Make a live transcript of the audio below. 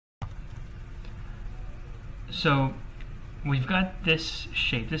So we've got this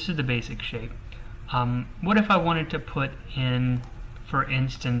shape. This is the basic shape. What if I wanted to put in, for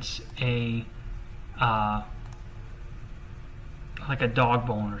instance, a like a dog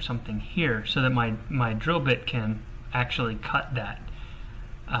bone or something here, so that my drill bit can actually cut that?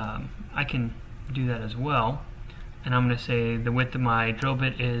 I can do that as well, and I'm going to say the width of my drill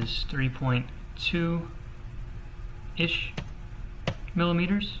bit is 3.2-ish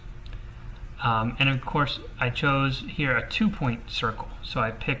millimeters. And of course I chose here a 2-point circle, so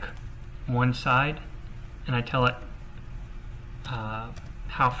I pick one side and I tell it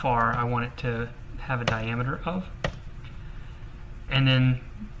how far I want it to have a diameter of, and then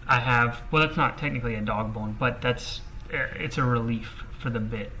I have, well, that's not technically a dog bone, but it's a relief for the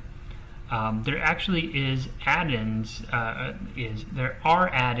bit. There actually is add-ins. There are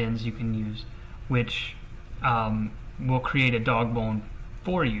add-ins you can use, which will create a dog bone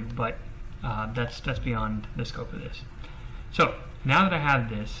for you, but that's beyond the scope of this. So now that I have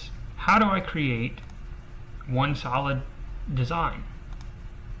this, how do I create one solid design?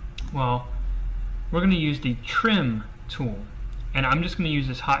 Well, we're going to use the trim tool, and I'm just going to use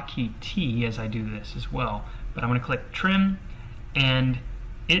this hotkey T as I do this as well. But I'm going to click trim, and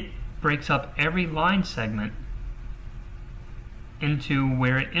it breaks up every line segment into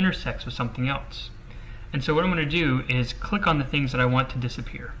where it intersects with something else. And so what I'm going to do is click on the things that I want to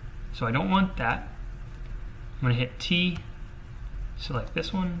disappear. So I don't want that. I'm going to hit T, select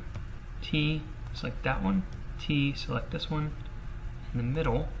this one, T, select that one, T, select this one, in the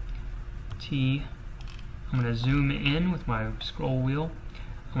middle, T. I'm going to zoom in with my scroll wheel.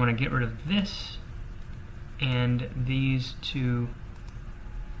 I want to get rid of this and these two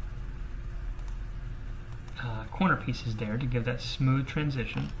corner pieces there to give that smooth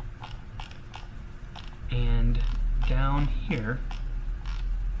transition. And down here,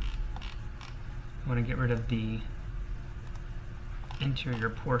 I want to get rid of the interior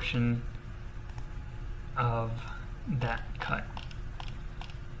portion of that cut.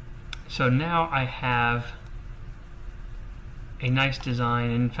 So now I have a nice design.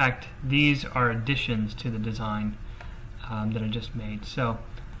 In fact, these are additions to the design that I just made. So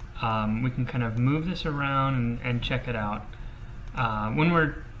we can kind of move this around and check it out. When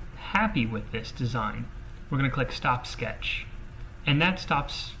we're happy with this design, we're going to click Stop Sketch, and that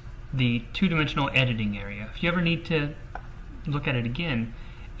stops the two-dimensional editing area. If you ever need to look at it again,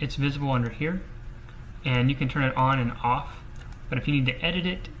 it's visible under here, and you can turn it on and off. But if you need to edit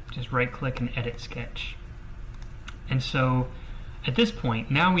it, just right-click and Edit Sketch. And so at this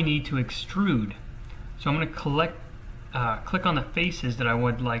point, now we need to extrude. So I'm going to click on the faces that I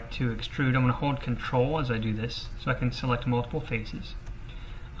would like to extrude. I'm going to hold Control as I do this, so I can select multiple faces.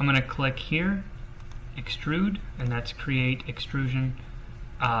 I'm going to click here, Extrude, and that's Create Extrusion.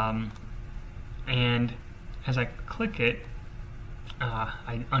 And as I click it,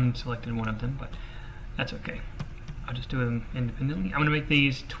 I unselected one of them, but that's okay. I'll just do them independently. I'm going to make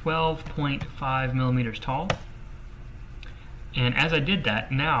these 12.5 millimeters tall. And as I did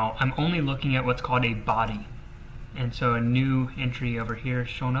that, now I'm only looking at what's called a body. And so a new entry over here is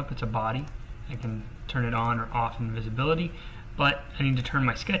showing up. It's a body. I can turn it on or off in visibility, but I need to turn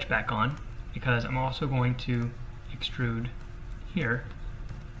my sketch back on because I'm also going to extrude here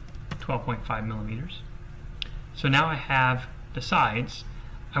 12.5 millimeters. So now I have the sides.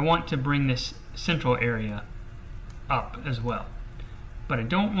 I want to bring this central area up as well, but I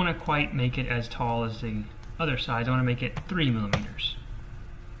don't want to quite make it as tall as the other sides. I want to make it 3 millimeters.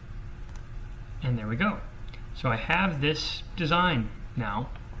 And there we go. So I have this design now.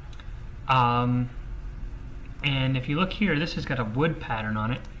 And if you look here, this has got a wood pattern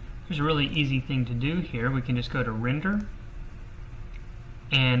on it. There's a really easy thing to do here. We can just go to Render,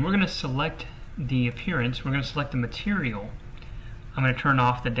 and we're going to select the appearance. We're going to select the material. I'm going to turn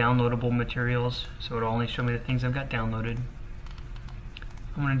off the downloadable materials, so it'll only show me the things I've got downloaded.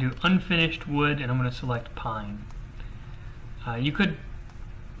 I'm going to do unfinished wood, and I'm going to select pine. You could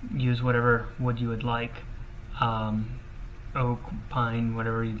use whatever wood you would like, oak, pine,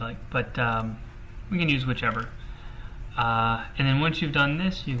 whatever you'd like, but we can use whichever. And then once you've done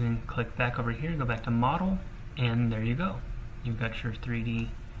this, you can click back over here, go back to Model, and there you go. You've got your 3D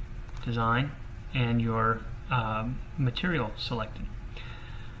design and your material selected.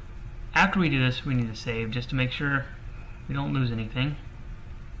 After we do this, we need to save just to make sure we don't lose anything.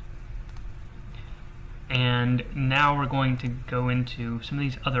 And now we're going to go into some of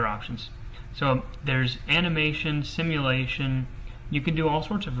these other options. So there's animation, simulation. You can do all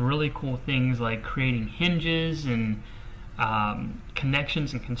sorts of really cool things like creating hinges and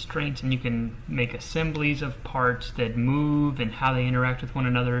connections and constraints, and you can make assemblies of parts that move and how they interact with one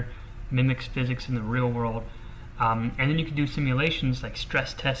another, mimics physics in the real world. And then you can do simulations like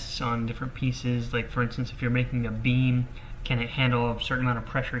stress tests on different pieces. Like for instance, if you're making a beam, can it handle a certain amount of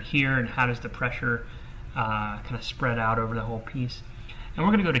pressure here, and how does the pressure kind of spread out over the whole piece? And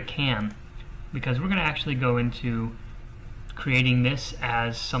we're going to go to CAM because we're going to actually go into creating this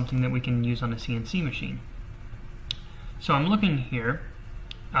as something that we can use on a CNC machine. So I'm looking here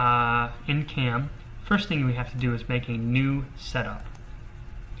in CAM. First thing we have to do is make a new setup.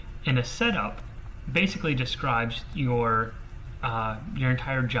 And a setup basically describes your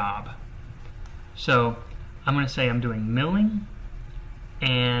entire job. So I'm going to say I'm doing milling,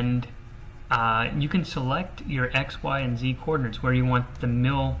 and you can select your X, Y, and Z coordinates where you want the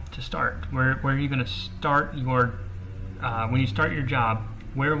mill to start. Where are you going to start your when you start your job?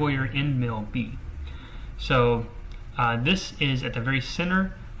 Where will your end mill be? So this is at the very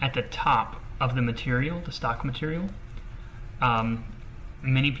center, at the top of the material, the stock material.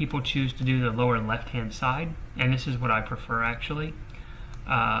 Many people choose to do the lower left-hand side, and this is what I prefer actually.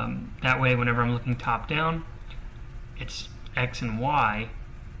 That way, whenever I'm looking top down, it's X and Y,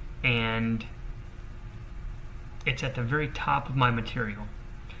 and it's at the very top of my material.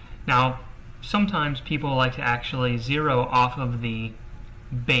 Now, sometimes people like to actually zero off of the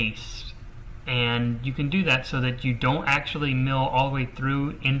base, and you can do that so that you don't actually mill all the way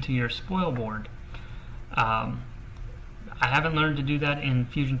through into your spoil board. I haven't learned to do that in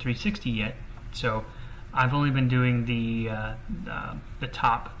Fusion 360 yet, so I've only been doing the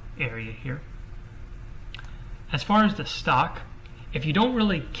top area here. As far as the stock, if you don't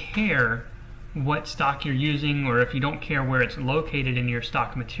really care what stock you're using, or if you don't care where it's located in your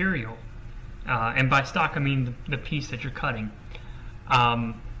stock material, and by stock I mean the piece that you're cutting,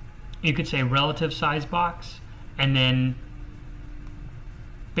 you could say relative size box, and then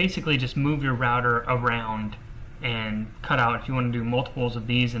basically just move your router around and cut out. If you want to do multiples of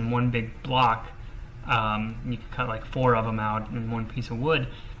these in one big block, you can cut like 4 of them out in one piece of wood.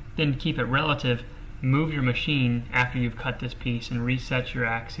 Then keep it relative, move your machine after you've cut this piece and reset your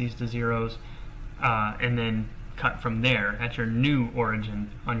axes to zeros, and then cut from there at your new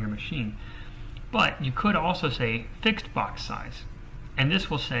origin on your machine. But you could also say fixed box size, and this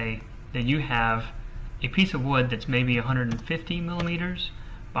will say that you have a piece of wood that's maybe 150 millimeters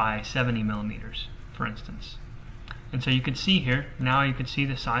by 70 millimeters, for instance. And so you can see here, now you can see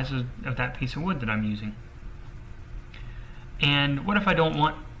the size of that piece of wood that I'm using. And what if I don't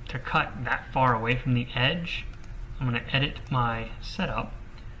want to cut that far away from the edge? I'm going to edit my setup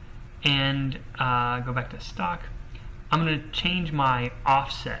and go back to stock. I'm going to change my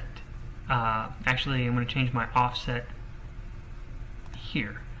offset. Actually, I'm going to change my offset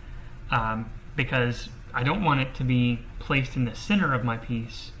here because I don't want it to be placed in the center of my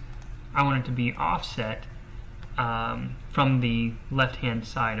piece. I want it to be offset from the left-hand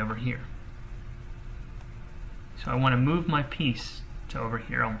side over here. So I want to move my piece to over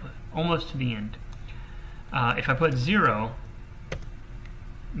here, almost to the end. If I put 0,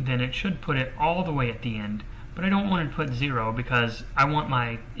 then it should put it all the way at the end. But I don't want to put 0 because I want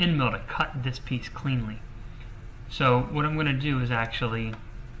my end mill to cut this piece cleanly. So what I'm going to do is actually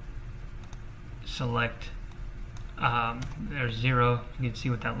select, there's 0, you can see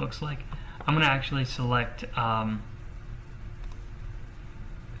what that looks like. I'm going to actually select about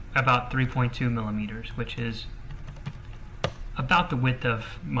 3.2 millimeters, which is about the width of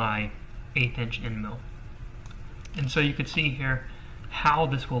my 1/8 inch end mill. And so you can see here how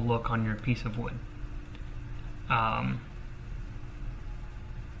this will look on your piece of wood. And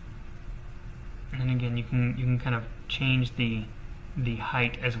again, you can kind of change the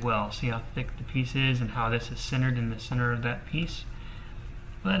height as well. See how thick the piece is and how this is centered in the center of that piece.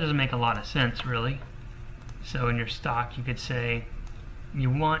 Well, that doesn't make a lot of sense, really. So in your stock, you could say you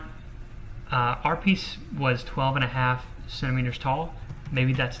want, our piece was 12.5 centimeters tall.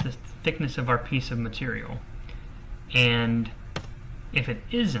 Maybe that's the thickness of our piece of material. And if it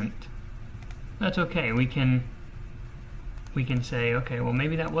isn't, that's okay. We can say, okay, well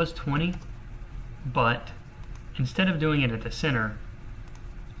maybe that was 20, but instead of doing it at the center,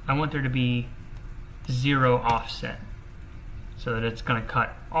 I want there to be 0 offset, so that it's going to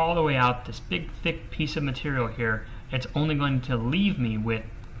cut all the way out this big thick piece of material here. It's only going to leave me with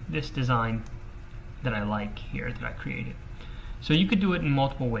this design that I like here, that I created. So you could do it in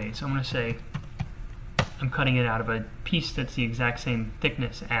multiple ways. So I'm going to say I'm cutting it out of a piece that's the exact same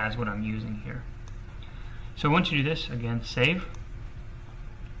thickness as what I'm using here. So once you do this, again, save.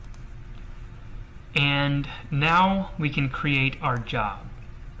 And now we can create our job.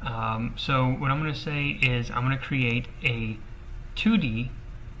 So what I'm going to say is I'm going to create a 2D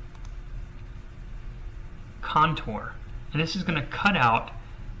contour. And this is going to cut out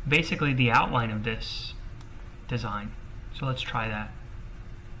basically the outline of this design. So let's try that.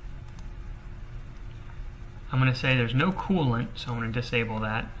 I'm going to say there's no coolant, so I'm going to disable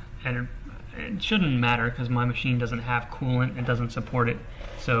that. And it shouldn't matter because my machine doesn't have coolant, it doesn't support it,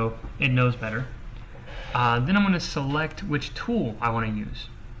 so it knows better. Then I'm going to select which tool I want to use.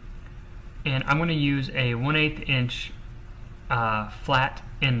 And I'm going to use a 1/8 inch flat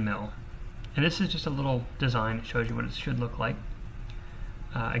end mill. And this is just a little design. It shows you what it should look like.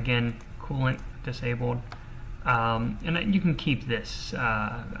 Again, coolant disabled. And you can keep this.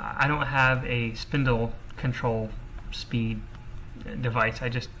 I don't have a spindle control speed device. I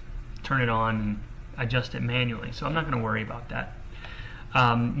just turn it on and adjust it manually, so I'm not going to worry about that.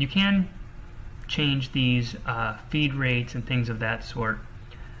 You can change these feed rates and things of that sort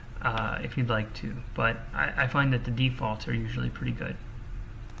if you'd like to, but I find that the defaults are usually pretty good.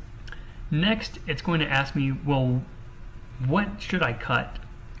 Next, it's going to ask me, well, what should I cut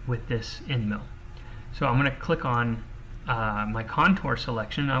with this end mill? So I'm going to click on my contour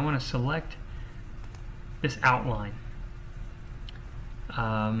selection. I want to select this outline.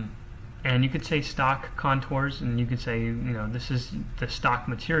 And you could say stock contours, and you could say, you know, this is the stock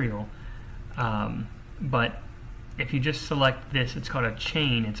material. But if you just select this, it's called a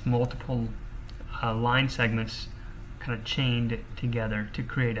chain. It's multiple line segments kind of chained together to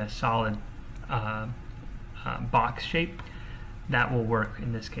create a solid box shape. That will work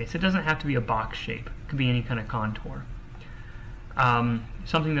in this case. It doesn't have to be a box shape. It could be any kind of contour.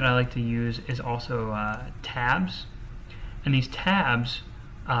 Something that I like to use is also tabs. And these tabs,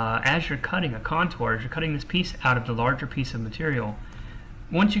 as you're cutting a contour, as you're cutting this piece out of the larger piece of material,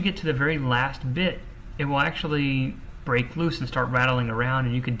 once you get to the very last bit, it will actually break loose and start rattling around,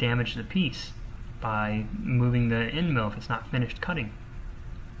 and you could damage the piece by moving the end mill if it's not finished cutting.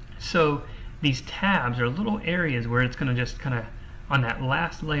 So these tabs are little areas where it's going to just kind of, on that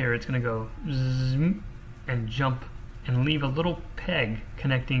last layer, it's going to go zzz and jump and leave a little peg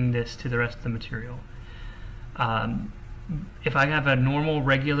connecting this to the rest of the material. If I have a normal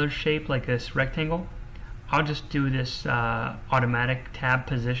regular shape like this rectangle, I'll just do this automatic tab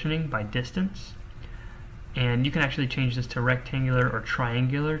positioning by distance. And you can actually change this to rectangular or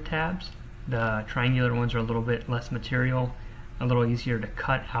triangular tabs. The triangular ones are a little bit less material, a little easier to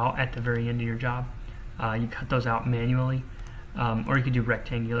cut out at the very end of your job. You cut those out manually, or you could do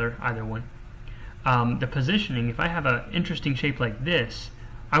rectangular, either one. The positioning, if I have an interesting shape like this,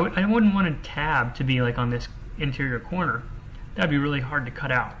 I wouldn't want a tab to be like on this interior corner. That'd be really hard to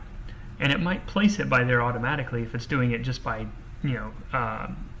cut out. And it might place it by there automatically if it's doing it just by, you know,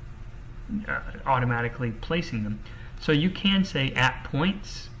 automatically placing them. So you can say at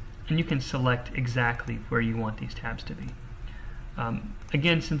points, and you can select exactly where you want these tabs to be.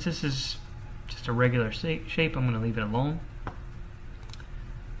 Again, since this is just a regular shape, I'm going to leave it alone.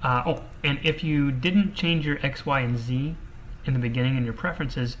 Oh, and if you didn't change your X, Y, and Z in the beginning in your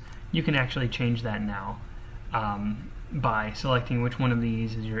preferences, you can actually change that now by selecting which one of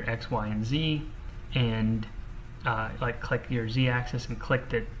these is your X, Y, and Z, and like click your Z axis and click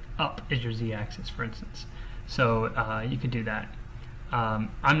that up is your Z axis, for instance. So you could do that.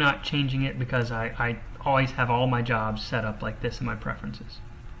 I'm not changing it because I always have all my jobs set up like this in my preferences.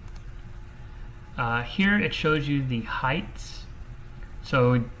 Here it shows you the heights.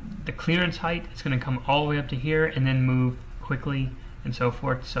 So the clearance height is going to come all the way up to here and then move quickly and so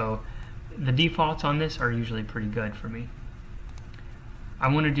forth. So the defaults on this are usually pretty good for me. I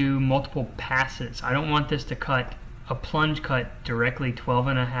want to do multiple passes. I don't want this to cut a plunge cut directly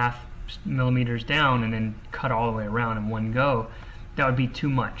 12.5 millimeters down and then cut all the way around in one go. That would be too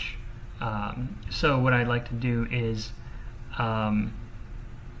much. So what I'd like to do is I'm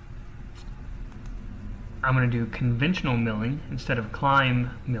going to do conventional milling instead of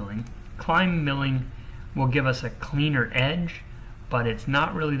climb milling. Climb milling will give us a cleaner edge, but it's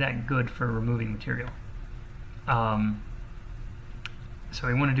not really that good for removing material. So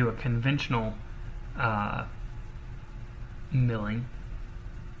we want to do a conventional milling.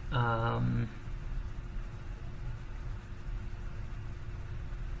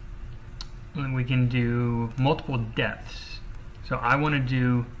 And we can do multiple depths. So I want to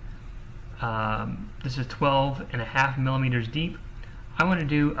do, this is 12.5 millimeters deep. I want to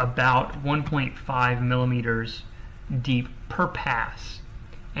do about 1.5 millimeters deep per pass.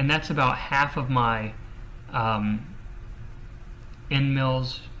 And that's about half of my end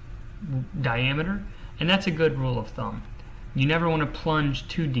mill's diameter. And that's a good rule of thumb. You never want to plunge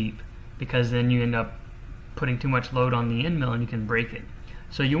too deep because then you end up putting too much load on the end mill and you can break it.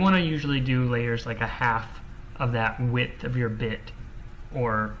 So you want to usually do layers like a half of that width of your bit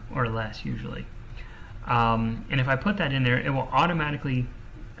or less usually. And if I put that in there, it will automatically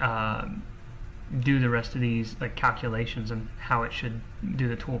do the rest of these like calculations and how it should do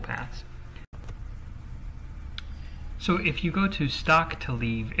the tool paths. So if you go to stock to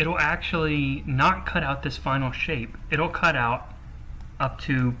leave, it'll actually not cut out this final shape. It'll cut out up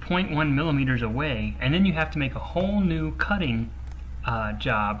to 0.1 millimeters away, and then you have to make a whole new cutting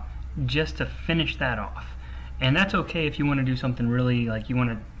job just to finish that off. And that's okay if you want to do something really, like you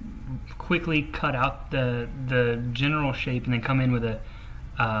want to quickly cut out the general shape and then come in with a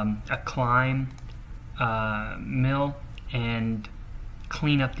climb mill and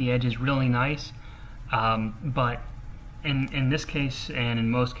clean up the edges really nice. But in this case, and in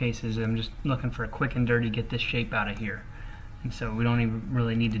most cases, I'm just looking for a quick and dirty, get this shape out of here. And so we don't even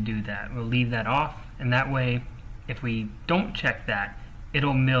really need to do that. We'll leave that off, and that way, if we don't check that,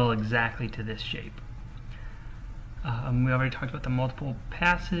 it'll mill exactly to this shape. We already talked about the multiple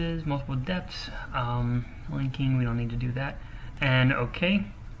passes, multiple depths, linking, we don't need to do that. And OK,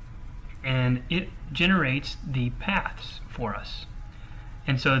 and it generates the paths for us.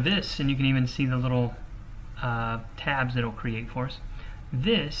 And so this, and you can even see the little tabs that it'll create for us.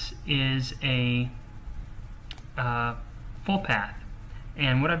 This is a full path,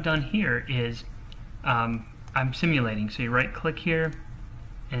 and what I've done here is I'm simulating. So you right click here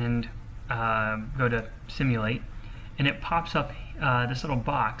and go to simulate, and it pops up this little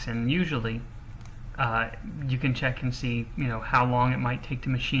box, and usually you can check and see how long it might take to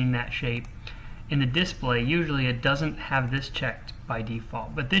machine that shape. In the display, usually it doesn't have this checked by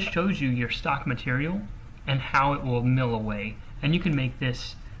default, but this shows you your stock material and how it will mill away, and you can make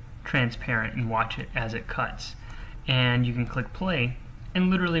this transparent and watch it as it cuts. And you can click play and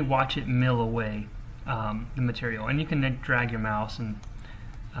literally watch it mill away the material. And you can then drag your mouse and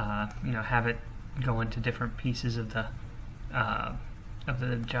have it go into different pieces of the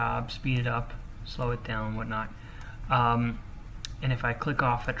job, speed it up, slow it down, whatnot. And if I click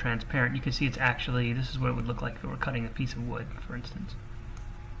off a transparent, you can see it's actually, this is what it would look like if we were cutting a piece of wood, for instance.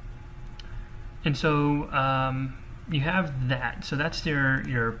 And so you have that. So that's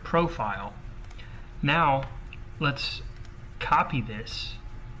your profile. Now let's copy this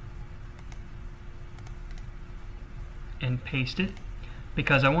and paste it,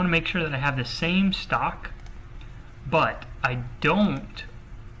 because I want to make sure that I have the same stock, but I don't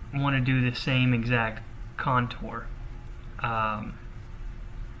want to do the same exact contour.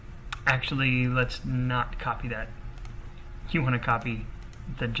 Actually, let's not copy that. You want to copy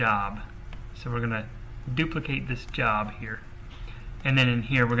the job. So we're going to duplicate this job here, and then in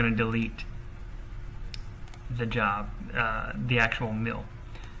here we're going to delete the job, the actual mill.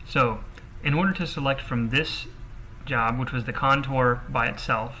 So in order to select from this job, which was the contour by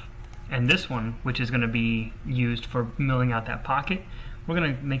itself, and this one, which is going to be used for milling out that pocket, we're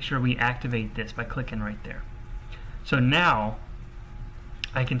going to make sure we activate this by clicking right there. So now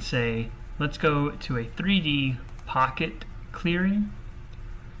I can say, let's go to a 3D pocket clearing.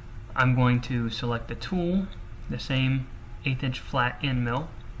 I'm going to select the tool, the same 1/8 inch flat end mill.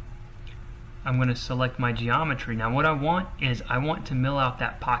 I'm going to select my geometry. Now what I want is I want to mill out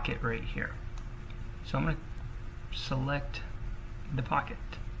that pocket right here. So I'm going to select the pocket.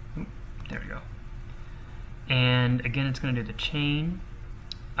 Oop, there we go. And again, it's going to do the chain.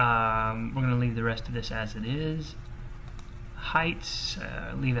 We're going to leave the rest of this as it is. Heights,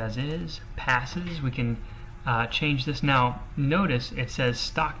 leave as is. Passes, we can change this. Now notice it says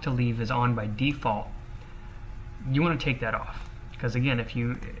stock to leave is on by default. You want to take that off, because again, if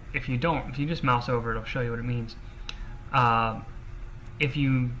you just mouse over, it'll show you what it means. If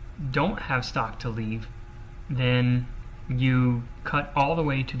you don't have stock to leave, then you cut all the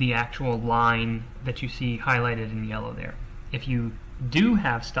way to the actual line that you see highlighted in yellow there. If you do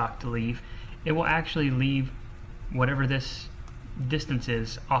have stock to leave, it will actually leave whatever this distance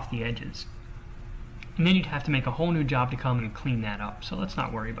is off the edges. And then you'd have to make a whole new job to come and clean that up. So let's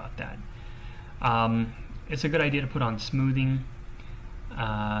not worry about that. It's a good idea to put on smoothing,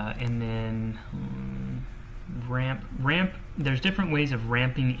 and then ramp. There's different ways of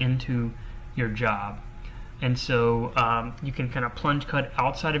ramping into your job. And so you can kind of plunge cut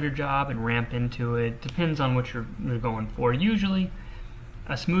outside of your job and ramp into it. Depends on what you're going for. Usually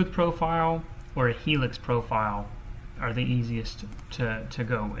a smooth profile or a helix profile are the easiest to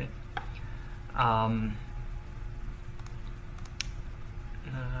go with. I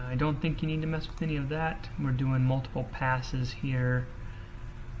don't think you need to mess with any of that. We're doing multiple passes here.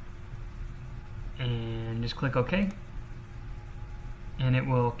 And just click OK. And it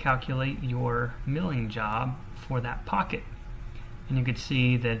will calculate your milling job for that pocket. And you can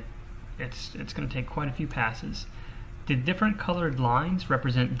see that it's going to take quite a few passes. The different colored lines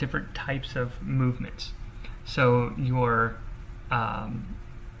represent different types of movements. So your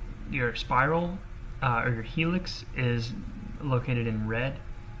your spiral or your helix is located in red.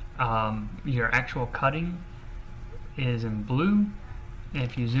 Your actual cutting is in blue. And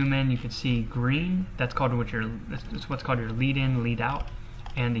if you zoom in, you can see green. That's what's called your lead in, lead out.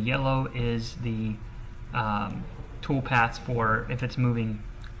 And the yellow is the tool paths for if it's moving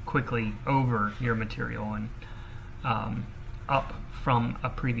quickly over your material and up from a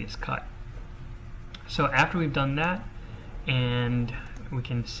previous cut. So after we've done that, and we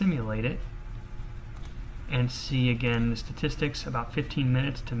can simulate it and see again the statistics, about 15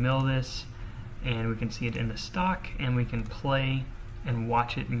 minutes to mill this, and we can see it in the stock, and we can play and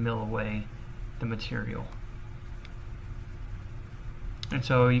watch it mill away the material. And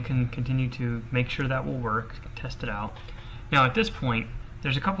so you can continue to make sure that will work, test it out. Now at this point,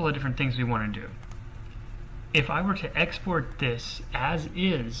 there's a couple of different things we want to do. If I were to export this as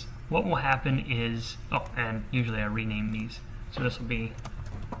is, what will happen is, and usually I rename these, so this will be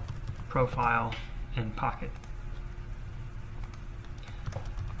profile and pocket.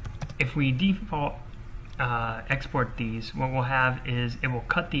 If we default export these, what we'll have is it will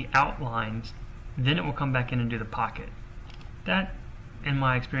cut the outlines, then it will come back in and do the pocket. That, in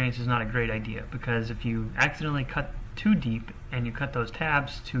my experience, is not a great idea, because if you accidentally cut too deep and you cut those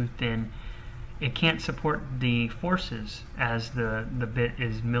tabs too thin, it can't support the forces as the bit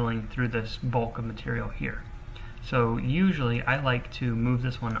is milling through this bulk of material here. So usually I like to move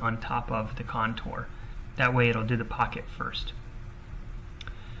this one on top of the contour. That way it'll do the pocket first.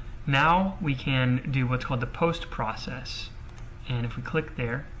 Now we can do what's called the post process, and if we click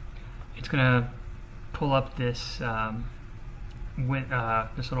there, it's going to pull up this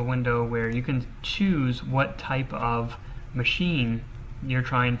this little window where you can choose what type of machine you're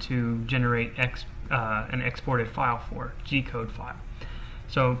trying to generate an exported file for, G-code file.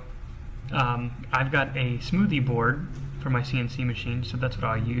 So I've got a smoothieboard for my CNC machine, so that's what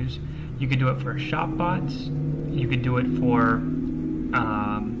I'll use. You could do it for shop bots. You could do it for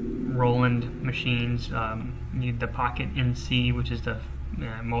Roland machines. You need the Pocket NC, which is the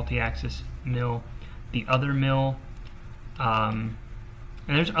multi-axis mill. The other mill, and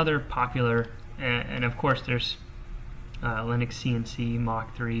there's other popular, and of course there's Linux CNC,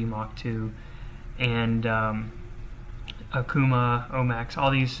 Mach 3, Mach 2, and Akuma, Omax, all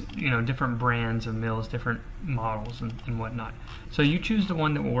these different brands of mills, different models and whatnot. So you choose the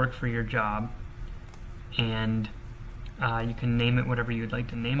one that will work for your job, and you can name it whatever you'd like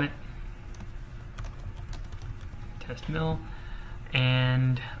to name it. Test mill,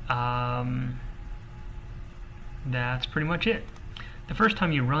 and that's pretty much it. The first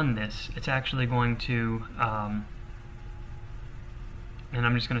time you run this, it's actually going to and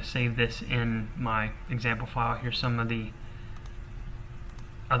I'm just going to save this in my example file. Here's some of the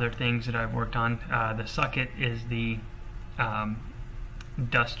other things that I've worked on. The socket is the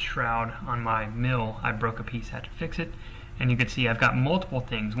dust shroud on my mill. I broke a piece, had to fix it, and you can see I've got multiple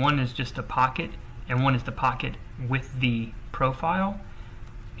things. One is just a pocket, and one is the pocket with the profile,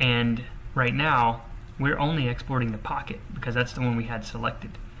 and right now we're only exporting the pocket because that's the one we had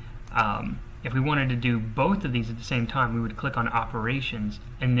selected. If we wanted to do both of these at the same time, we would click on Operations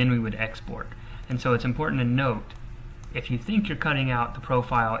and then we would export. And so it's important to note, if you think you're cutting out the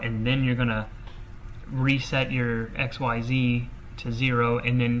profile and then you're going to reset your XYZ to 0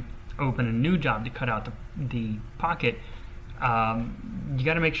 and then open a new job to cut out the pocket, you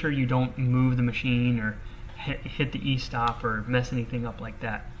got to make sure you don't move the machine or hit the E-stop or mess anything up like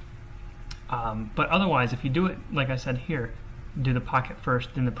that. But otherwise, if you do it like I said here, do the pocket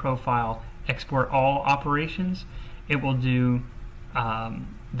first, then the profile, export all operations, it will do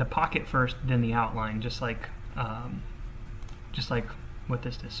the pocket first, then the outline, just like what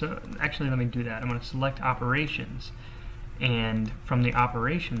this does. So actually, let me do that. I'm going to select operations, and from the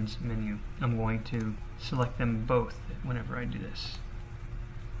operations menu, I'm going to select them both whenever I do this.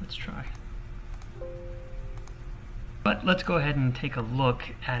 Let's try. But let's go ahead and take a look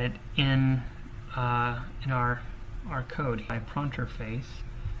at it in our code. My prompter face,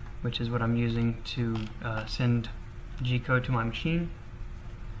 which is what I'm using to send G-code to my machine.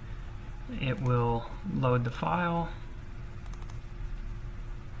 It will load the file,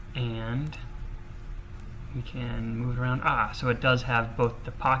 and we can move it around. So it does have both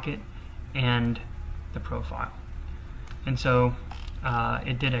the pocket and the profile. And so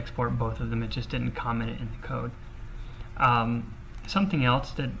it did export both of them, it just didn't comment it in the code. Something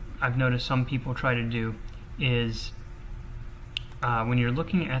else that I've noticed some people try to do is when you're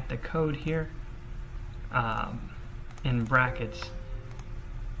looking at the code here in brackets,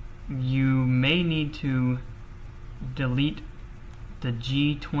 you may need to delete the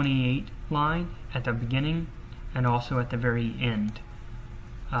G28 line at the beginning and also at the very end.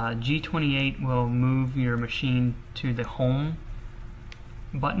 G28 will move your machine to the home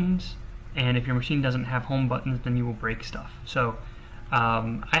buttons, and if your machine doesn't have home buttons, then you will break stuff. So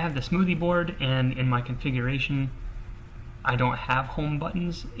I have the smoothieboard, and in my configuration I don't have home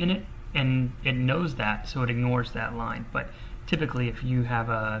buttons in it, and it knows that, so it ignores that line. But typically if you have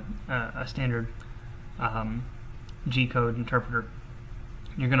a standard G-code interpreter,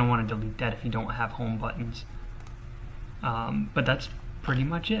 you're going to want to delete that if you don't have home buttons. But that's pretty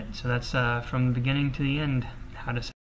much it. So that's from the beginning to the end, how to